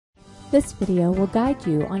This video will guide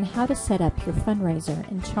you on how to set up your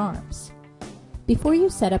fundraiser in Charms. Before you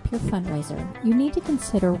set up your fundraiser, you need to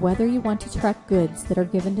consider whether you want to track goods that are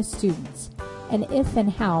given to students, and if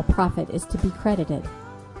and how profit is to be credited.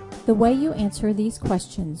 The way you answer these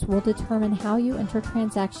questions will determine how you enter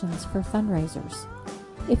transactions for fundraisers.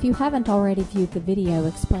 If you haven't already viewed the video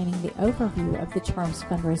explaining the overview of the Charms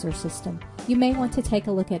fundraiser system, you may want to take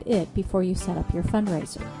a look at it before you set up your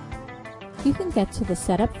fundraiser. You can get to the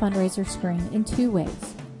Setup Fundraiser screen in two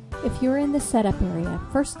ways. If you're in the Setup area,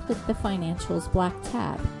 first click the Financials black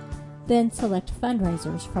tab, then select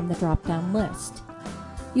Fundraisers from the drop-down list.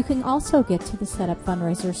 You can also get to the Setup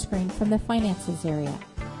Fundraiser screen from the Finances area.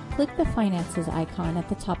 Click the Finances icon at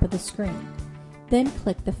the top of the screen, then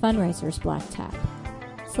click the Fundraisers black tab.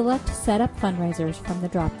 Select Setup Fundraisers from the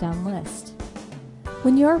drop-down list.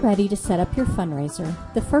 When you're ready to set up your fundraiser,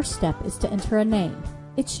 the first step is to enter a name.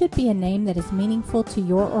 It should be a name that is meaningful to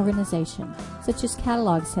your organization, such as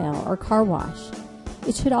catalog sale or car wash.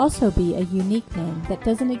 It should also be a unique name that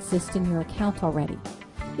doesn't exist in your account already.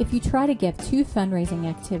 If you try to give two fundraising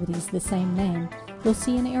activities the same name, you'll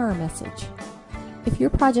see an error message. If your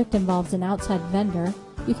project involves an outside vendor,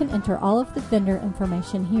 you can enter all of the vendor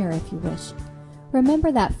information here if you wish.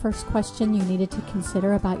 Remember that first question you needed to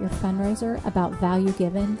consider about your fundraiser about value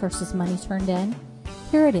given versus money turned in?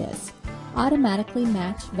 Here it is. Automatically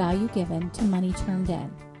match value given to money turned in.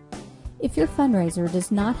 If your fundraiser does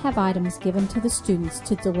not have items given to the students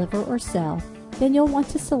to deliver or sell, then you'll want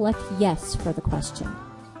to select yes for the question.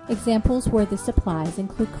 Examples where this applies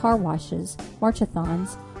include car washes,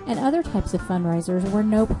 marchathons, and other types of fundraisers where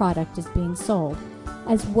no product is being sold,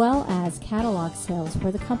 as well as catalog sales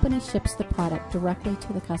where the company ships the product directly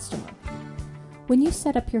to the customer. When you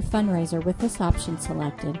set up your fundraiser with this option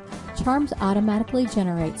selected, Charms automatically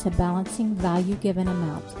generates a balancing value given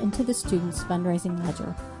amount into the student's fundraising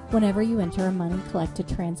ledger whenever you enter a money collected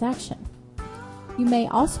transaction. You may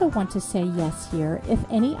also want to say yes here if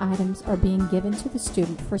any items are being given to the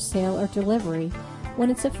student for sale or delivery when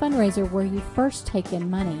it's a fundraiser where you first take in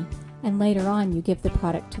money and later on you give the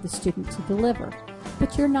product to the student to deliver,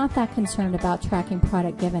 but you're not that concerned about tracking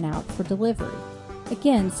product given out for delivery.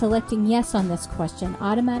 Again, selecting yes on this question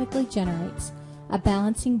automatically generates a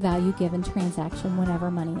balancing value given transaction whenever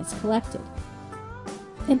money is collected.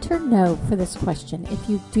 Enter no for this question if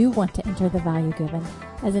you do want to enter the value given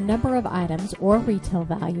as a number of items or retail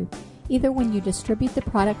value, either when you distribute the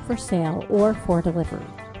product for sale or for delivery.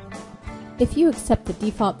 If you accept the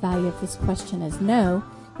default value of this question as no,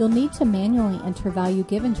 you'll need to manually enter value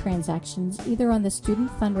given transactions either on the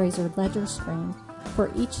student fundraiser ledger screen for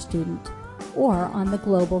each student or on the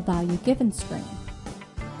global value given screen.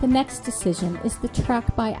 The next decision is the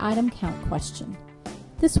track by item count question.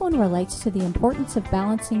 This one relates to the importance of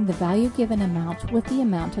balancing the value given amount with the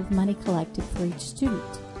amount of money collected for each student.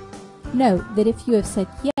 Note that if you have said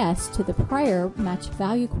yes to the prior match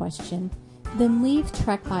value question, then leave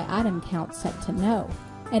track by item count set to no,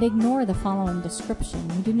 and ignore the following description.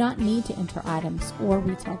 You do not need to enter items or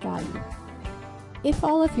retail value. If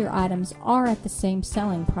all of your items are at the same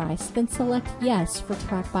selling price, then select yes for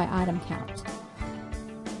track by item count.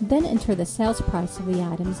 Then enter the sales price of the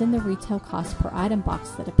items in the retail cost per item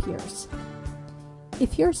box that appears.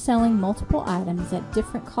 If you're selling multiple items at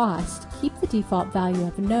different costs, keep the default value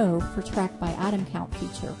of no for track by item count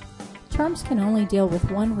feature. Charms can only deal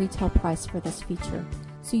with one retail price for this feature,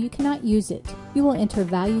 so you cannot use it. You will enter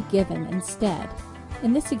value given instead.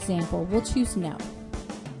 In this example, we'll choose no.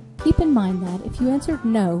 Keep in mind that if you answered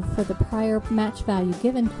no for the prior match value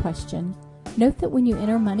given question, note that when you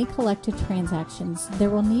enter money collected transactions,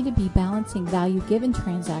 there will need to be balancing value given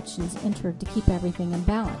transactions entered to keep everything in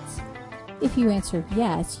balance. If you answered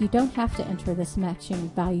yes, you don't have to enter this matching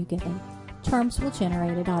value given. Charms will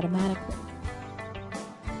generate it automatically.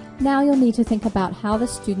 Now you'll need to think about how the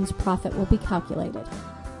student's profit will be calculated.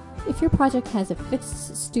 If your project has a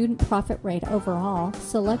fixed student profit rate overall,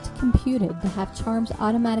 select Computed to have Charms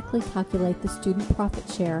automatically calculate the student profit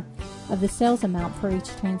share of the sales amount for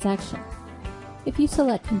each transaction. If you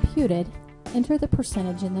select Computed, enter the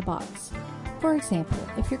percentage in the box. For example,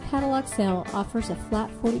 if your catalog sale offers a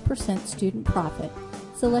flat 40% student profit,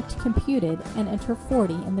 select Computed and enter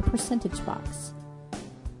 40 in the percentage box.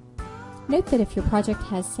 Note that if your project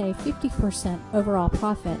has, say, 50% overall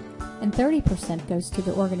profit, and 30% goes to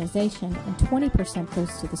the organization and 20%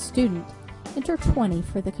 goes to the student, enter 20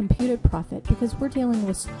 for the computed profit because we're dealing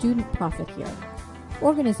with student profit here.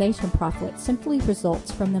 Organization profit simply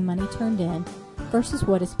results from the money turned in versus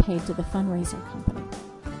what is paid to the fundraiser company.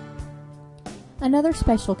 Another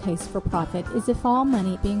special case for profit is if all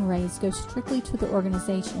money being raised goes strictly to the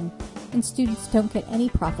organization and students don't get any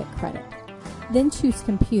profit credit. Then choose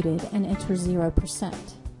Computed and enter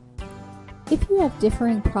 0%. If you have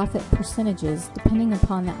differing profit percentages depending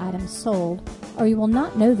upon the items sold, or you will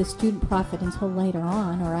not know the student profit until later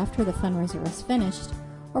on or after the fundraiser is finished,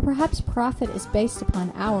 or perhaps profit is based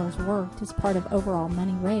upon hours worked as part of overall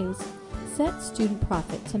money raised, set student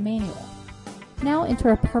profit to manual. Now enter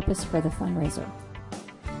a purpose for the fundraiser.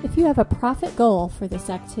 If you have a profit goal for this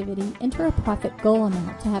activity, enter a profit goal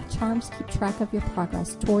amount to have Charms keep track of your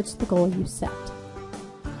progress towards the goal you set.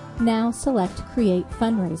 Now select Create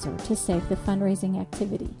Fundraiser to save the fundraising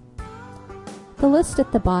activity. The list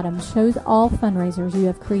at the bottom shows all fundraisers you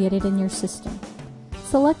have created in your system.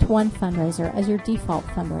 Select one fundraiser as your default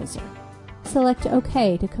fundraiser. Select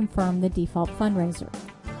OK to confirm the default fundraiser.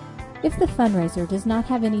 If the fundraiser does not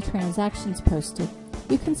have any transactions posted,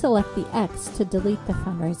 you can select the X to delete the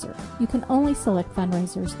fundraiser. You can only select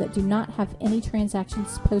fundraisers that do not have any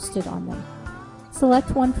transactions posted on them.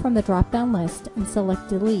 Select one from the drop-down list and select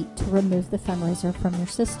Delete to remove the fundraiser from your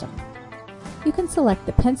system. You can select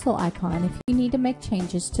the pencil icon if you need to make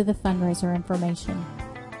changes to the fundraiser information.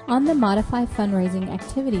 On the Modify Fundraising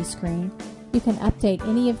Activity screen, you can update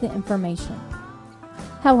any of the information.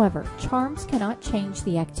 However, Charms cannot change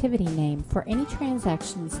the activity name for any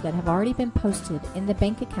transactions that have already been posted in the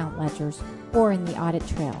bank account ledgers or in the audit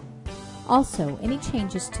trail. Also, any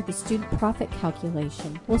changes to the student profit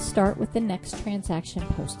calculation will start with the next transaction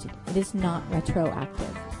posted. It is not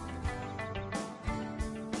retroactive.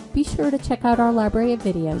 Be sure to check out our library of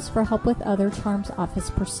videos for help with other Charms Office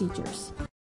procedures.